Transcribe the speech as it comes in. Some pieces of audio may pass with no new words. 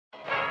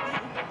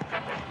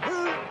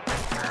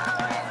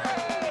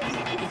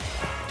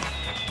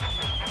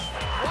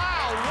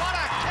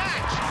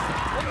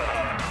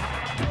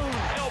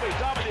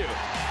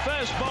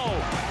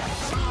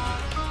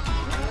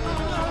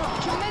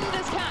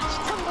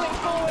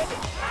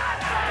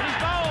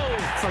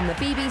from the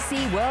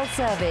BBC World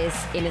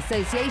Service in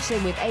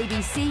association with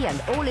ABC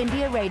and All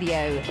India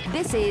Radio.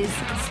 This is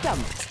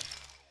Stumped.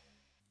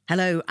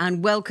 Hello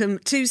and welcome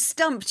to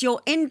Stumped, your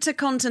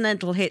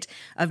intercontinental hit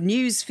of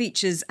news,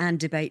 features and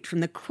debate from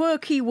the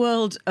quirky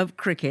world of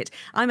cricket.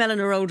 I'm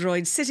Eleanor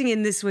Oldroyd, sitting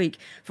in this week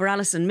for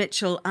Alison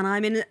Mitchell, and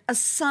I'm in a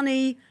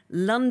sunny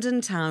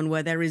London town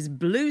where there is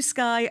blue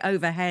sky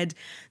overhead,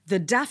 the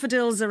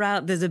daffodils are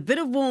out, there's a bit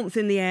of warmth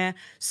in the air,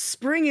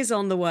 spring is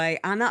on the way,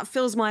 and that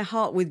fills my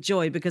heart with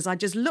joy because I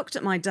just looked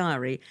at my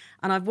diary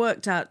and I've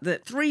worked out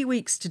that 3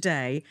 weeks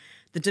today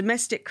the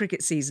domestic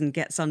cricket season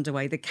gets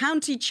underway. The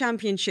county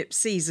championship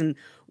season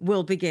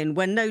will begin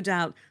when no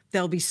doubt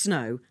there'll be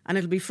snow and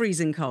it'll be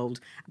freezing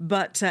cold.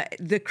 But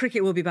the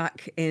cricket will be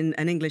back in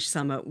an English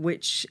summer,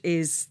 which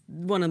is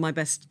one of my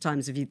best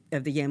times of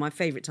the year, my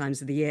favourite times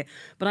of the year.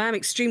 But I am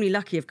extremely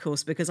lucky, of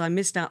course, because I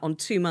missed out on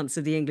 2 months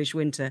of the English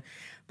winter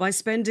by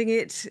spending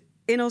it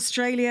in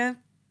Australia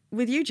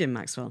with you, Jim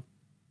Maxwell.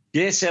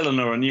 Yes,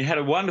 Eleanor, and you had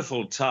a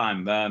wonderful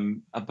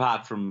time,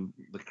 apart from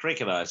the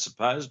cricket, I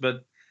suppose,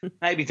 but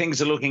maybe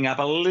things are looking up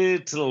a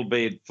little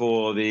bit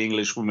for the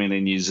English women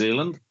in New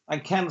Zealand. I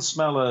can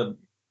smell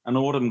an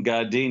autumn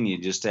gardenia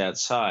just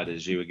outside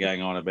as you were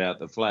going on about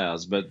the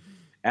flowers, but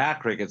our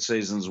cricket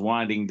season's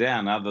winding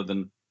down other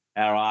than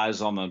our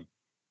eyes on the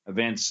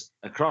events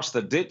across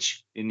the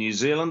ditch in New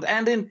Zealand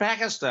and in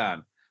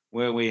Pakistan,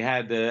 where we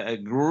had a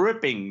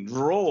gripping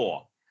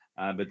draw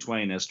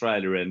between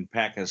Australia and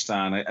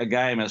Pakistan, a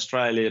game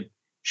Australia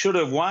should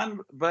have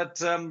won,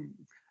 but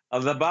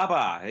of the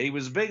Babar. He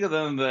was bigger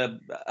than the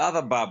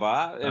other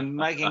Babar and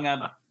making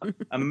a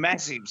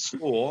massive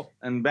score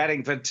and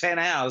batting for 10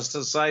 hours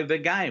to save the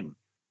game.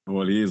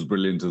 Well, he is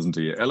brilliant, isn't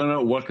he?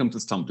 Eleanor, welcome to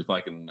Stumped, if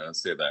I can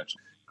say that.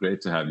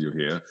 Great to have you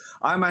here.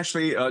 I'm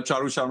actually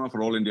Charu Sharma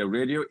for All India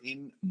Radio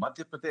in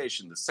Madhya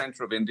Pradesh, in the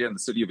center of India, in the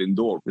city of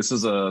Indore. This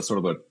is a sort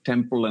of a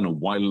temple and a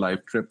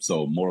wildlife trip,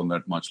 so more on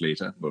that much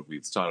later. But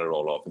we've started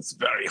all off. It's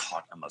very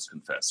hot, I must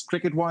confess.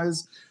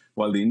 Cricket-wise,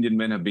 while the Indian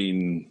men have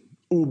been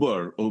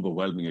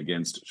overwhelming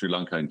against Sri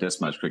Lanka in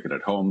Test match cricket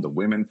at home, the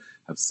women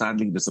have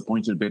sadly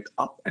disappointed a bit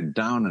up and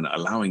down and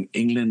allowing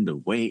England a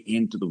way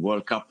into the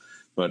World Cup.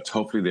 But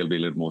hopefully they'll be a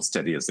little more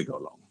steady as they go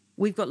along.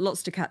 We've got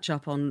lots to catch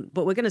up on,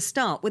 but we're going to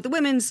start with the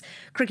Women's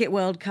Cricket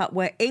World Cup,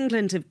 where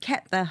England have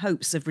kept their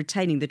hopes of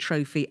retaining the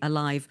trophy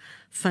alive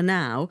for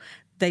now.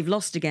 They've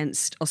lost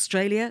against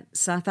Australia,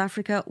 South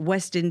Africa,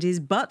 West Indies,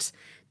 but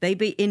they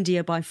beat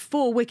India by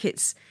 4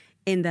 wickets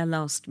in their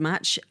last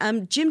match.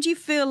 Jim, do you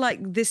feel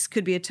like this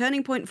could be a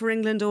turning point for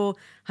England, or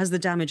has the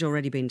damage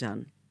already been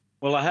done?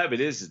 Well, I hope it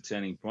is a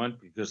turning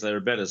point because they're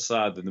a better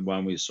side than the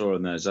one we saw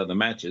in those other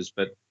matches,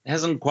 but it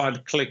hasn't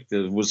quite clicked.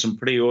 There was some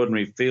pretty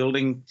ordinary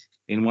fielding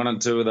in 1 and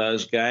 2 of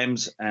those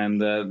games,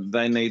 and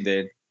they need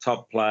their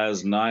top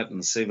players, Knight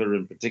and Siva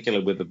in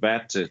particular, with the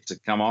bat to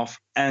come off,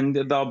 and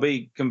they'll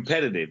be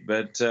competitive.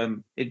 But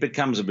it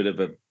becomes a bit of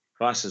a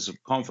crisis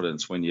of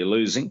confidence when you're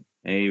losing,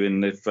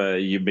 even if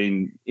you've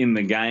been in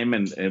the game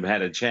and have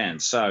had a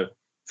chance. So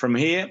from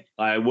here,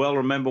 I well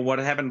remember what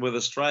happened with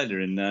Australia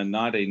in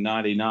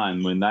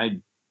 1999 when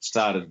they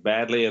started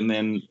badly and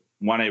then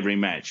won every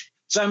match.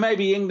 So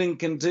maybe England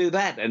can do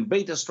that and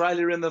beat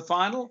Australia in the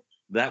final.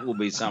 That will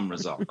be some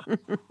result.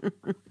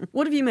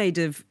 What have you made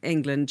of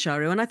England,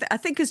 Charu? And I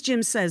think, as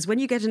Jim says, when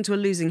you get into a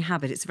losing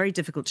habit, it's very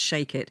difficult to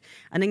shake it.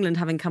 And England,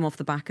 having come off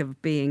the back of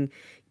being,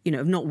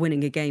 of not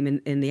winning a game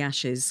in the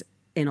Ashes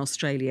in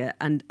Australia,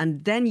 and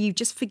then you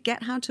just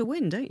forget how to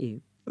win, don't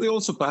you? They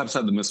also perhaps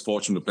had the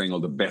misfortune of playing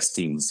all the best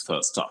teams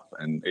first up.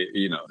 And,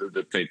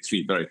 they played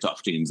 3 very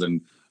tough teams.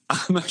 And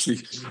I'm actually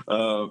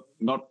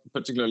not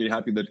particularly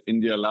happy that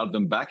India allowed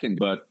them back in.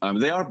 But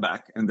they are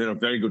back, and they're a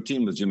very good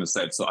team, as Jim has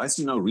said. So I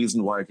see no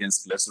reason why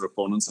against lesser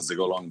opponents as they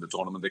go along in the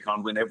tournament, they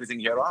can't win everything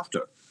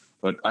hereafter.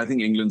 But I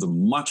think England's a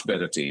much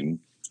better team.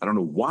 I don't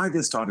know why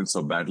they started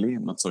so badly.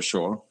 I'm not so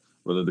sure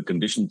whether the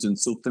conditions didn't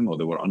suit them or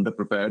they were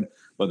underprepared,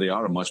 but they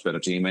are a much better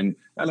team. And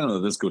Eleanor,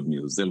 there's good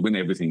news. They'll win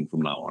everything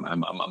from now on.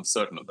 I'm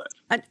certain of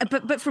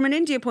that. But from an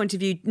India point of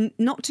view,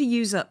 not to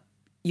use up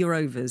your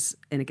overs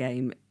in a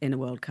game in a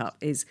World Cup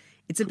it's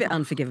a bit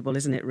unforgivable,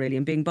 isn't it, really?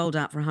 And being bowled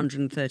out for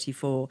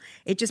 134,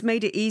 it just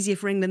made it easier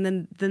for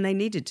England than they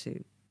needed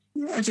to.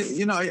 Yeah, I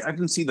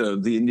didn't see the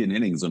Indian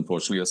innings,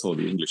 unfortunately. I saw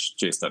the English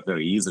chase that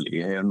very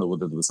easily. I don't know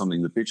whether there was something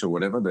in the pitch or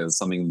whatever. There's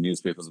something in the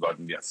newspapers about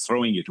India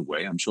throwing it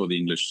away. I'm sure the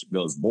English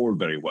girls bowled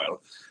very well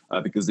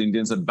because the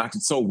Indians had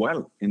batted so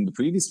well in the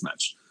previous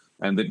match.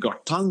 And they'd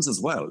got tons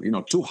as well.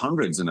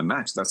 200s in a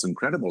match, that's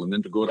incredible. And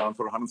then to go down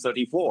for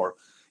 134,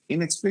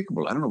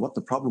 inexplicable. I don't know what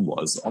the problem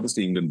was.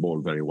 Obviously, England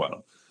bowled very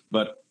well.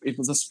 But it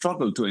was a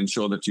struggle to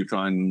ensure that you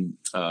try and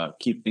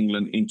keep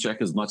England in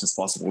check as much as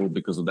possible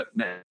because of that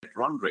net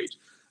run rate.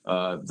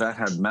 That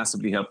had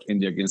massively helped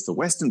India against the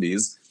West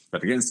Indies.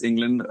 But against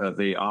England,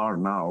 they are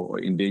now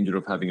in danger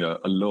of having a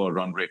lower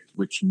run rate,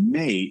 which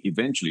may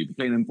eventually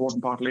play an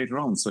important part later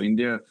on. So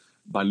India,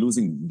 by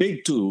losing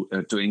big to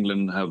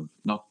England, have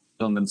not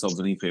done themselves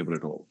any favour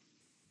at all.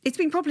 It's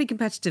been properly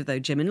competitive, though,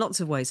 Jim, in lots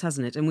of ways,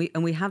 hasn't it? And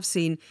we have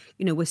seen,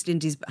 West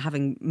Indies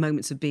having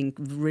moments of being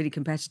really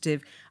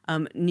competitive.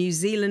 New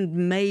Zealand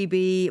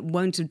maybe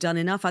won't have done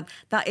enough.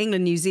 That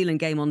England-New Zealand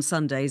game on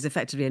Sunday is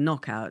effectively a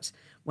knockout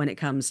when it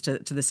comes to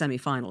the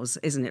semi-finals,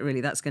 isn't it, really?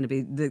 That's going to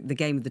be the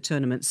game of the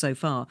tournament so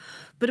far.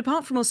 But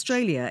apart from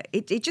Australia,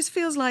 it just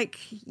feels like,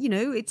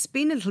 it's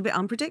been a little bit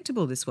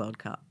unpredictable, this World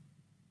Cup.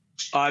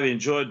 I've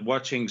enjoyed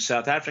watching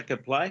South Africa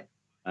play.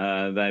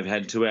 They've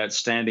had two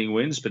outstanding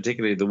wins,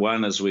 particularly the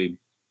one as we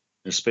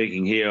are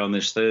speaking here on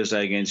this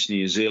Thursday against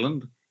New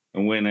Zealand.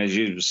 And when, as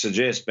you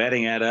suggest,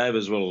 batting out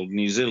overs, well,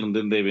 New Zealand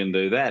didn't even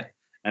do that.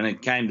 And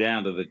it came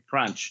down to the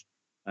crunch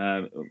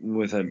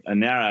with a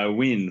narrow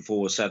win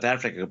for South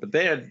Africa. But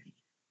they're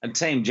a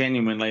team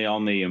genuinely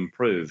on the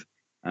improve.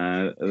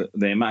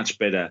 They're much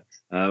better.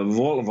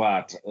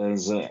 Volvaart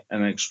is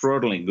an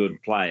extraordinarily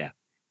good player.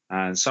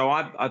 So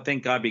I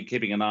think I'd be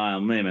keeping an eye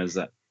on them as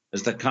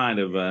the kind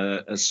of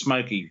a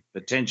smoky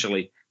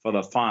potentially for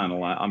the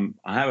final.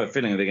 I have a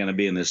feeling they're going to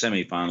be in the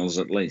semi-finals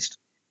at least.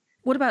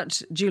 What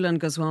about Jhulan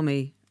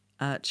Goswami,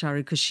 Charu?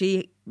 Because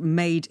she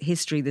made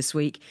history this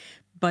week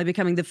by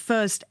becoming the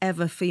first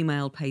ever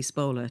female pace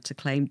bowler to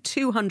claim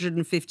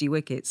 250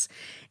 wickets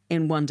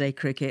in one-day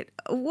cricket.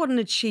 What an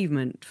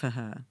achievement for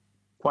her.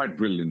 Quite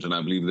brilliant, and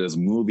I believe there's a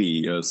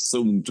movie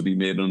soon to be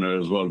made on her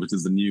as well, which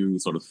is the new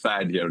sort of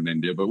fad here in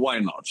India. But why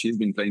not? She's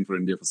been playing for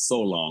India for so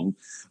long.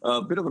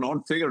 A bit of an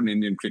odd figure in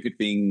Indian cricket,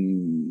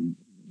 being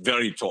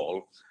very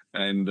tall.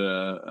 And,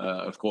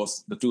 of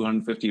course, the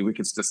 250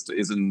 wickets just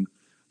isn't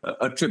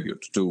a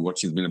tribute to what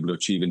she's been able to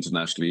achieve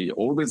internationally.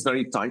 Always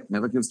very tight,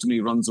 never gives too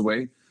many runs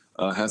away.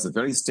 Has a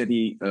very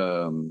steady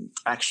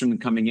action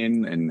coming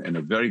in and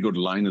a very good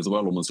line as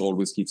well, almost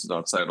always keeps it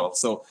outside off.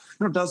 So,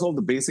 does all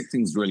the basic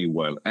things really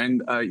well.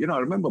 And, I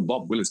remember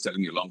Bob Willis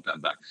telling me a long time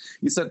back,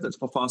 he said that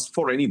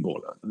for any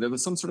bowler, there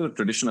was some sort of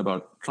tradition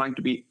about trying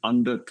to be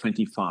under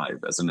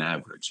 25 as an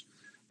average.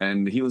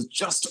 And he was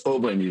just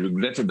over, and he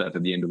regretted that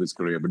at the end of his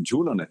career. But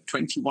Jhulan at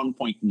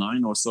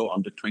 21.9 or so,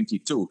 under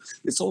 22.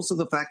 It's also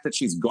the fact that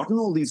she's gotten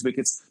all these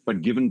wickets,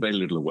 but given very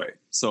little away.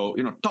 So,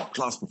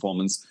 top-class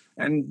performance.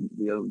 And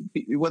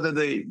whether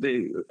they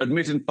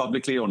admit it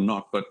publicly or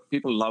not, but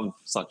people love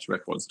such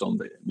records, don't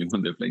they?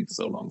 When they're playing for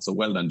so long. So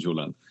well done,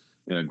 Jhulan.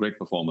 Great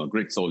performer,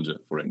 great soldier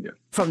for India.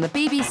 From the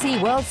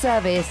BBC World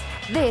Service,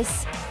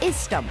 this is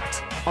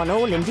Stumped on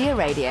All India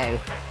Radio.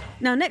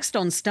 Now, next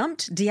on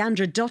Stumped,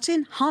 Deandra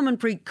Dottin,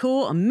 Harmanpreet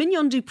Kaur and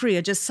Mignon Dupree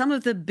are just some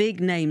of the big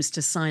names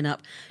to sign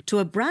up to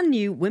a brand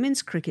new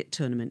women's cricket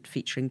tournament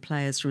featuring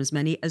players from as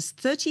many as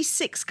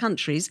 36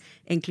 countries,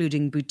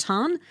 including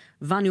Bhutan,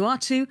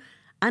 Vanuatu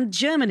and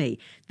Germany.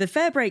 The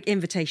Fair Break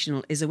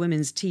Invitational is a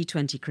women's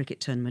T20 cricket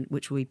tournament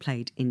which will be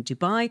played in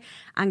Dubai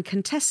and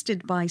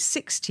contested by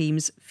 6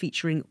 teams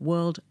featuring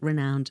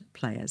world-renowned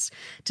players.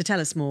 To tell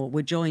us more,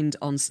 we're joined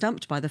on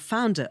Stumped by the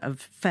founder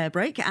of Fair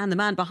Break and the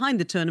man behind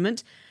the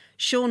tournament,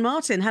 Shaun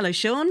Martyn. Hello,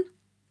 Shaun.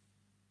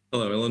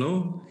 Hello,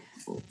 Eleanor.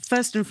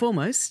 First and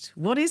foremost,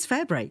 what is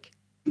Fair Break?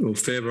 Well,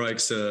 Fair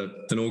Break's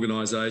an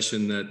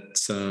organisation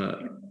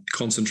that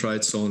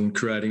concentrates on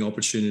creating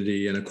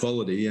opportunity and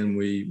equality, and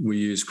we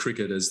use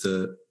cricket as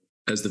the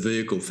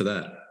vehicle for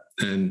that.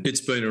 And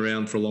it's been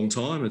around for a long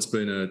time. It's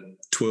been a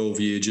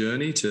 12-year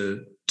journey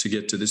to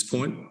get to this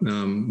point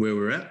where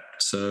we're at.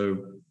 So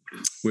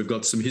we've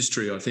got some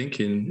history, I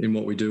think, in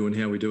what we do and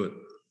how we do it.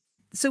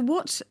 So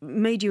what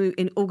made you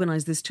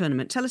organise this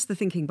tournament? Tell us the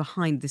thinking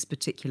behind this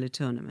particular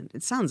tournament.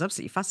 It sounds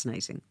absolutely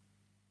fascinating.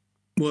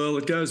 Well,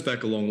 it goes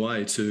back a long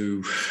way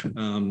to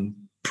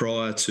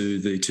prior to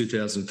the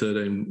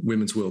 2013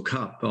 Women's World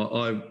Cup.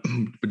 I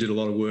did a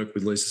lot of work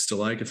with Lisa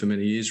Sthalekar for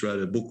many years,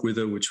 wrote a book with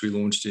her, which we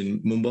launched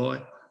in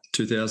Mumbai,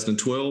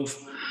 2012.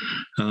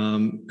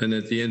 And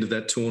at the end of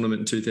that tournament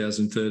in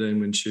 2013,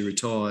 when she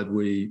retired,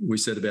 we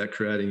set about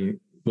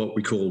creating what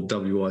we called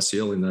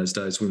WICL in those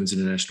days, Women's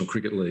International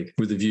Cricket League,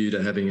 with a view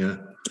to having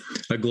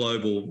a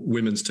global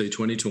women's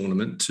T20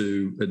 tournament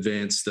to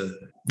advance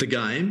the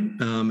game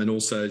and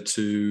also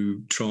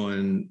to try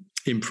and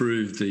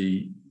improve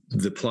the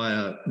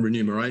player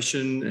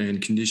remuneration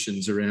and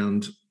conditions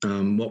around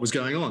what was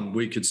going on.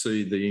 We could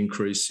see the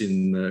increase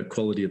in the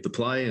quality of the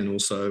play and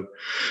also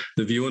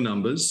the viewer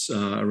numbers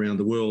around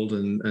the world,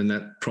 and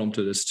that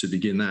prompted us to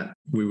begin that.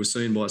 We were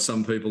seen by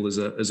some people as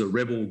a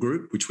rebel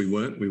group, which we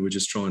weren't. We were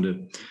just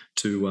trying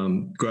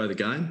to grow the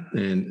game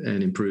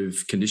and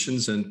improve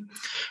conditions, and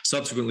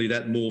subsequently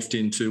that morphed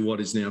into what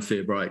is now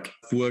Fair Break.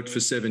 Worked for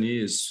 7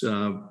 years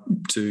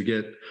to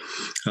get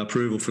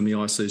approval from the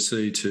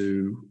ICC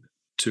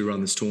to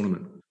run this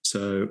tournament.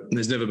 So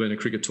there's never been a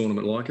cricket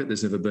tournament like it.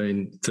 There's never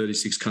been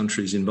 36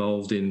 countries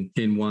involved in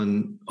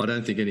one, I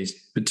don't think any,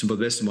 to the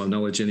best of my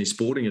knowledge, any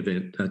sporting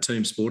event, a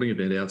team sporting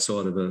event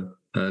outside of an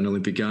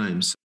Olympic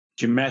Games.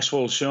 Jim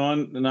Maxwell,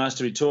 Shaun, nice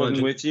to be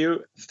talking with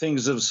you.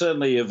 Things have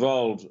certainly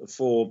evolved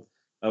for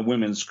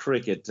women's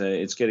cricket.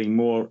 It's getting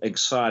more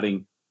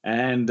exciting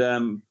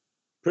and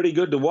pretty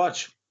good to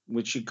watch,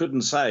 which you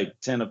couldn't say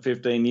 10 or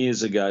 15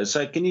 years ago.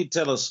 So can you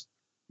tell us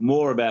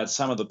more about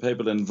some of the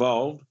people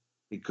involved?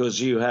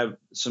 Because you have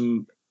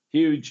some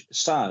huge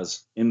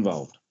stars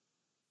involved.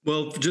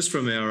 Well, just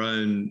from our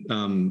own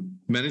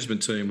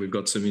management team, we've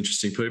got some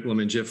interesting people. I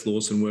mean, Jeff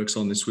Lawson works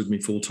on this with me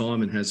full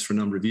time and has for a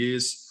number of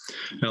years.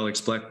 Alex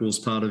Blackwell's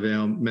part of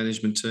our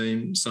management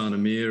team. Sana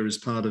Mir is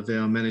part of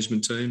our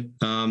management team.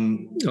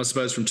 I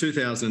suppose from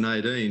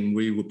 2018,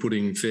 we were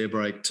putting Fair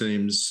Break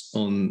teams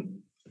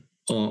on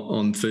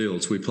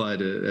fields. We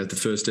played at the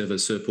first ever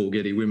Sir Paul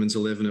Getty Women's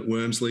 11 at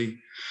Wormsley.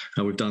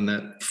 We've done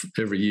that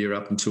every year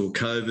up until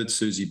COVID.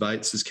 Susie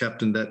Bates has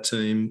captained that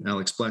team.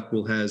 Alex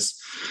Blackwell has.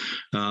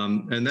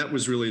 And that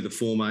was really the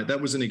format.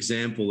 That was an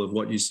example of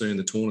what you see in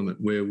the tournament,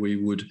 where we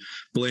would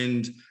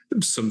blend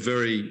some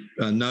very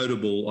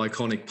notable,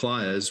 iconic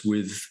players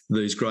with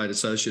these great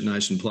associate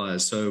nation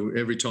players. So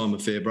every time a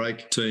Fair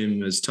Break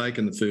team has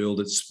taken the field,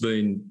 it's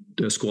been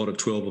a squad of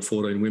 12 or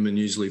 14 women,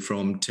 usually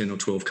from 10 or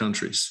 12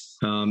 countries.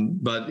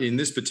 But in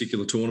this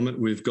particular tournament,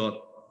 we've got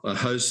a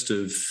host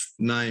of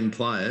name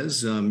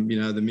players, the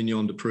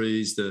Mignon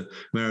Duprees, the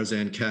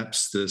Marizanne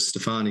Caps, the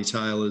Stefani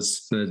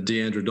Taylors, the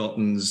Deandra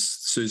Dottons,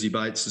 Susie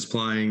Bates is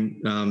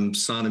playing,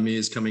 Sana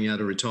Mir's coming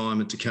out of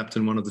retirement to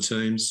captain one of the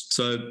teams.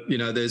 So,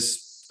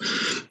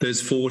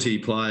 there's 40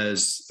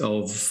 players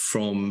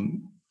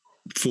from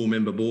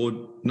full-member board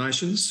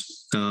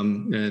nations.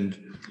 And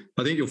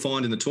I think you'll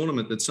find in the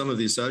tournament that some of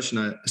the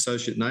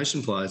associate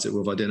nation players that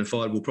we've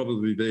identified will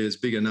probably be as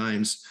bigger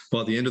names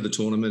by the end of the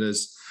tournament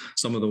as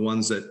some of the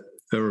ones that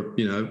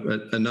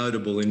are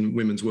notable in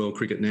women's world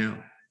cricket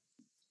now.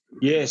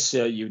 Yes,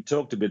 you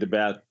talked a bit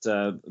about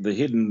the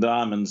hidden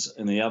diamonds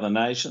in the other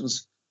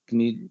nations.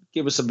 Can you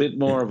give us a bit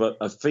more of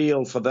a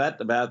feel for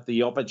that, about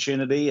the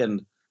opportunity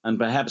and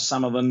perhaps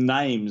some of the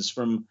names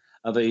from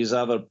these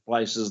other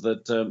places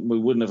that we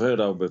wouldn't have heard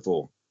of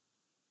before?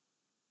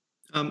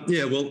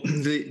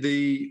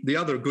 The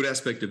other good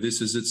aspect of this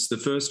is it's the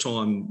first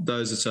time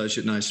those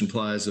associate nation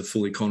players are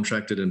fully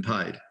contracted and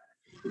paid.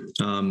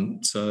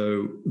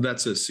 So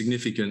that's a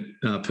significant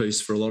piece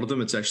for a lot of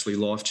them. It's actually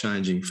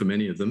life-changing for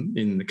many of them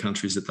in the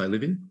countries that they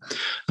live in.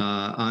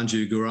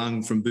 Anju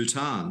Gurung from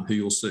Bhutan, who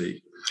you'll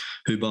see,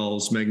 who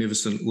bowls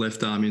magnificent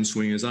left-arm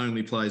in-swingers,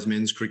 only plays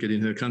men's cricket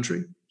in her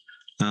country.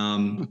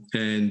 And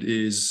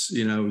is,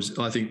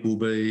 I think will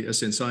be a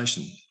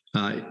sensation.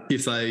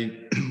 If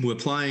they were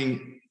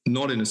playing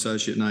not in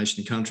associate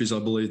nation countries, I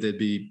believe they'd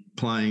be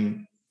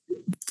playing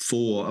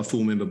for a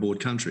full member board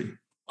country.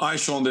 Hi,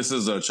 Shaun. This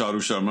is Charu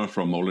Sharma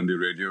from All India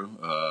Radio.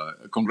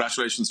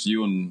 Congratulations to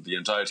you and the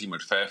entire team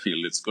at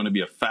Fairfield. It's going to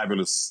be a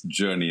fabulous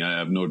journey, I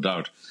have no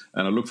doubt.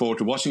 And I look forward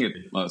to watching it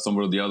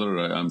somewhere or the other.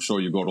 I'm sure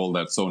you got all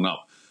that sewn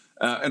up.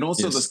 And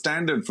also the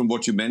standard from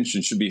what you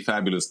mentioned should be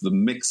fabulous. The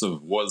mix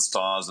of world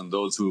stars and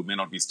those who may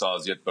not be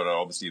stars yet, but are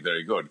obviously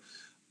very good.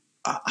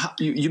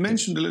 You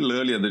mentioned a little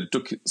earlier that it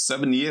took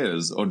 7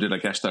 years, or did I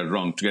catch that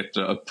wrong, to get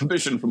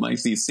permission from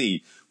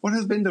ICC. What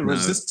has been the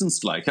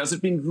resistance like? Has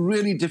it been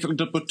really difficult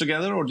to put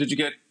together, or did you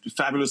get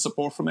fabulous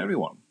support from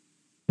everyone?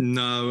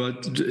 No,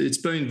 it's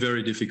been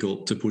very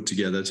difficult to put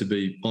together, to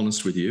be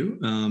honest with you.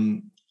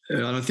 And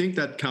I think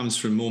that comes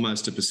from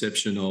almost a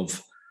perception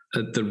of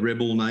the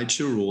rebel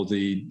nature or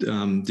the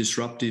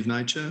disruptive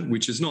nature,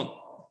 which is not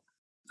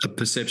a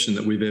perception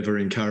that we've ever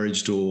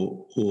encouraged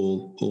or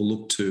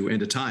looked to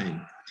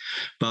entertain.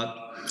 But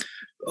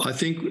I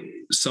think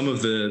some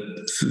of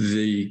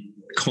the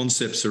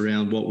concepts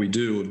around what we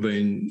do have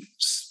been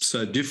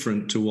so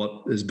different to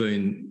what has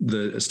been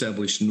the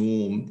established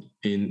norm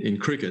in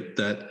cricket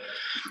that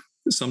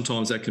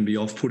sometimes that can be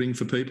off-putting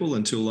for people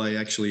until they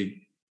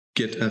actually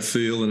get a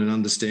feel and an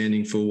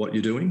understanding for what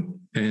you're doing.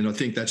 And I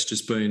think that's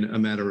just been a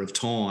matter of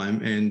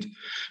time and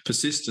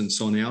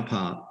persistence on our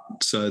part,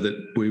 so that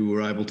we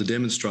were able to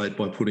demonstrate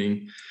by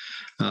putting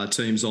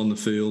teams on the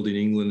field in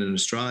England and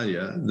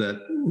Australia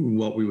that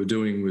what we were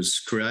doing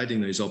was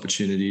creating these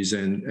opportunities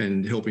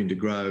and helping to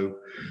grow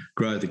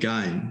the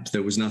game.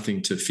 There was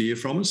nothing to fear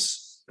from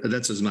us.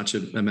 That's as much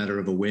a matter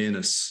of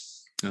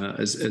awareness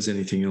as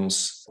anything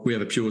else. We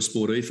have a pure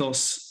sport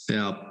ethos.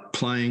 Our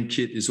playing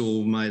kit is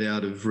all made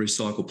out of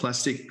recycled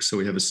plastic, so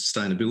we have a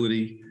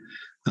sustainability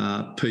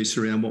piece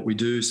around what we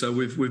do. So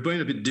we've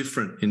been a bit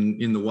different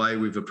in the way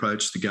we've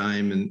approached the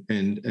game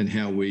and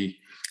how we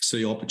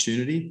see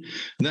opportunity.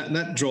 And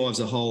that drives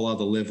a whole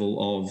other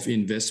level of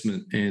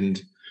investment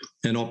and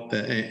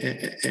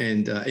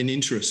an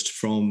interest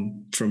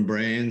from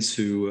brands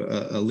who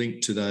are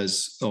linked to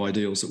those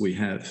ideals that we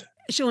have.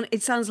 Shaun,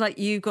 it sounds like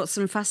you've got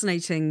some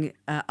fascinating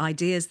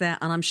ideas there,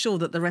 and I'm sure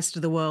that the rest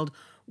of the world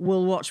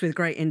will watch with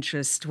great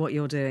interest what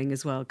you're doing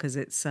as well, because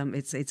it's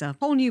a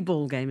whole new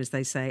ball game, as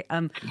they say.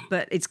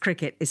 But it's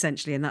cricket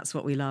essentially, and that's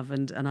what we love.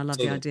 And I love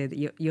the idea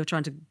that you're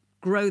trying to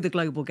grow the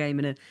global game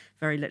in a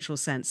very literal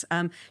sense.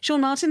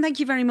 Shaun Martyn, thank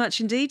you very much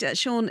indeed.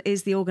 Shaun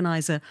is the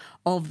organiser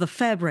of the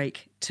Fair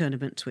Break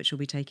tournament, which will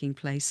be taking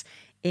place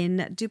in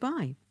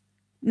Dubai.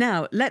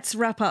 Now, let's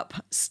wrap up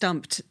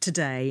Stumped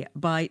today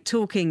by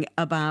talking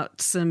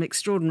about some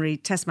extraordinary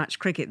Test match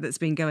cricket that's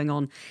been going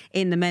on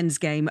in the men's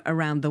game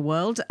around the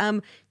world.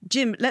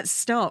 Jim, let's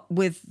start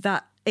with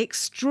that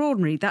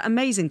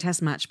amazing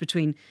Test match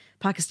between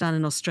Pakistan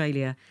and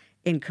Australia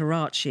in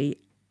Karachi.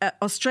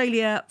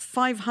 Australia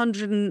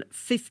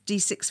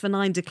 556 for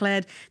 9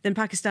 declared. Then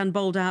Pakistan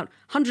bowled out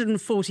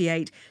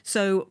 148,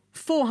 so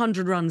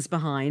 400 runs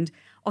behind.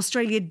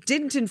 Australia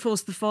didn't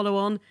enforce the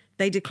follow-on.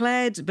 They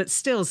declared, but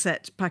still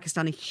set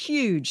Pakistan a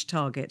huge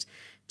target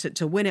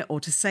to win it or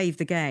to save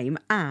the game.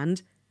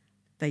 And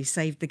they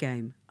saved the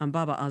game. And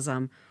Babar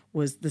Azam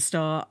was the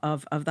star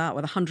of that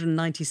with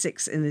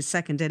 196 in his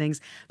second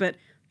innings. But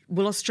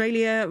will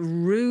Australia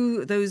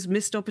rue those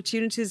missed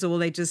opportunities, or will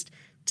they just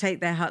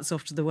take their hats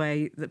off to the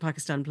way that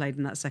Pakistan played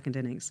in that second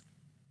innings?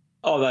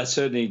 Oh, they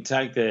certainly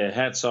take their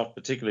hats off,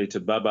 particularly to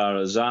Babar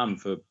Azam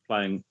for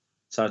playing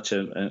such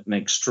an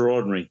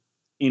extraordinary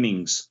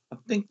innings. I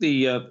think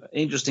the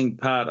interesting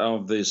part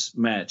of this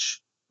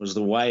match was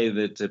the way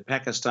that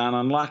Pakistan,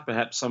 unlike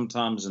perhaps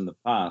sometimes in the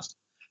past,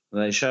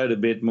 they showed a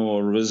bit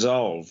more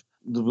resolve.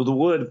 The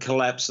word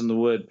collapse and the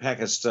word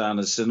Pakistan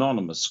is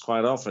synonymous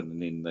quite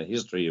often in the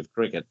history of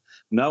cricket.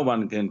 No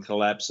one can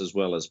collapse as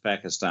well as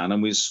Pakistan,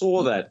 and we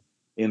saw that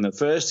in the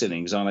first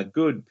innings on a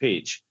good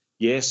pitch.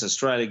 Yes,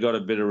 Australia got a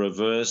bit of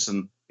reverse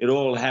and it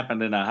all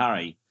happened in a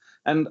hurry.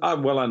 And I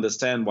well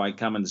understand why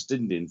Cummins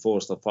didn't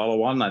enforce the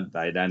follow-on.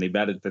 They'd only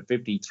batted for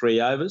 53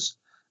 overs,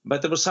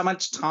 but there was so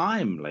much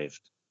time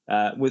left.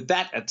 With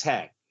that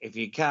attack, if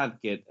you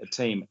can't get a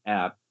team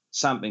out,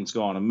 something's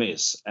gone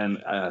amiss.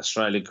 And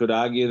Australia could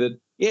argue that,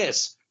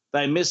 yes,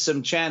 they missed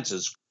some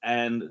chances.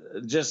 And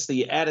just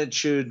the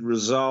attitude,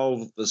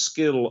 resolve, the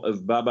skill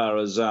of Babar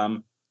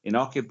Azam in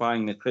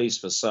occupying the crease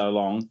for so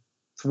long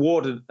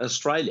thwarted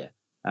Australia.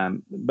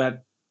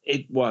 But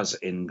it was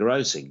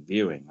engrossing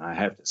viewing, I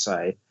have to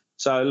say.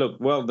 So, look,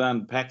 well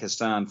done,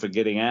 Pakistan, for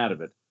getting out of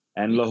it.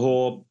 And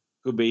Lahore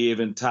could be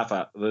even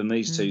tougher than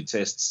these two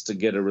tests to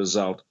get a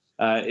result.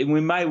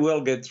 We may well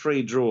get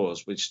 3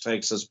 draws, which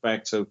takes us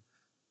back to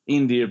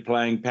India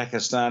playing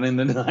Pakistan in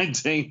the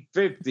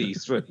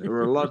 1950s, where there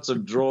were lots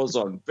of draws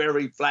on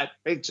very flat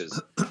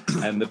pitches,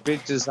 and the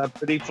pitches are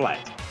pretty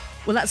flat.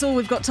 Well, that's all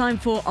we've got time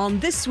for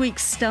on this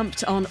week's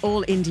Stumped on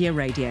All India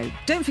Radio.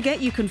 Don't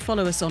forget you can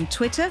follow us on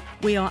Twitter.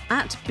 We are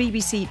at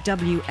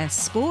BBCWS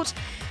Sport,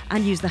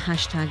 and use the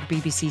hashtag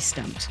BBC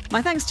Stumped.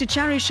 My thanks to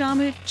Charu,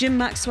 Sharma, Jim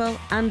Maxwell,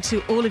 and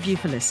to all of you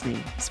for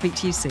listening. Speak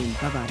to you soon.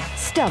 Bye-bye.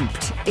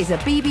 Stumped is a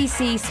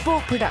BBC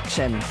sport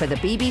production for the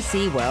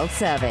BBC World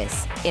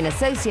Service in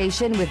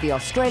association with the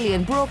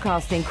Australian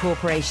Broadcasting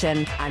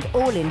Corporation and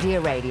All India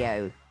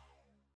Radio.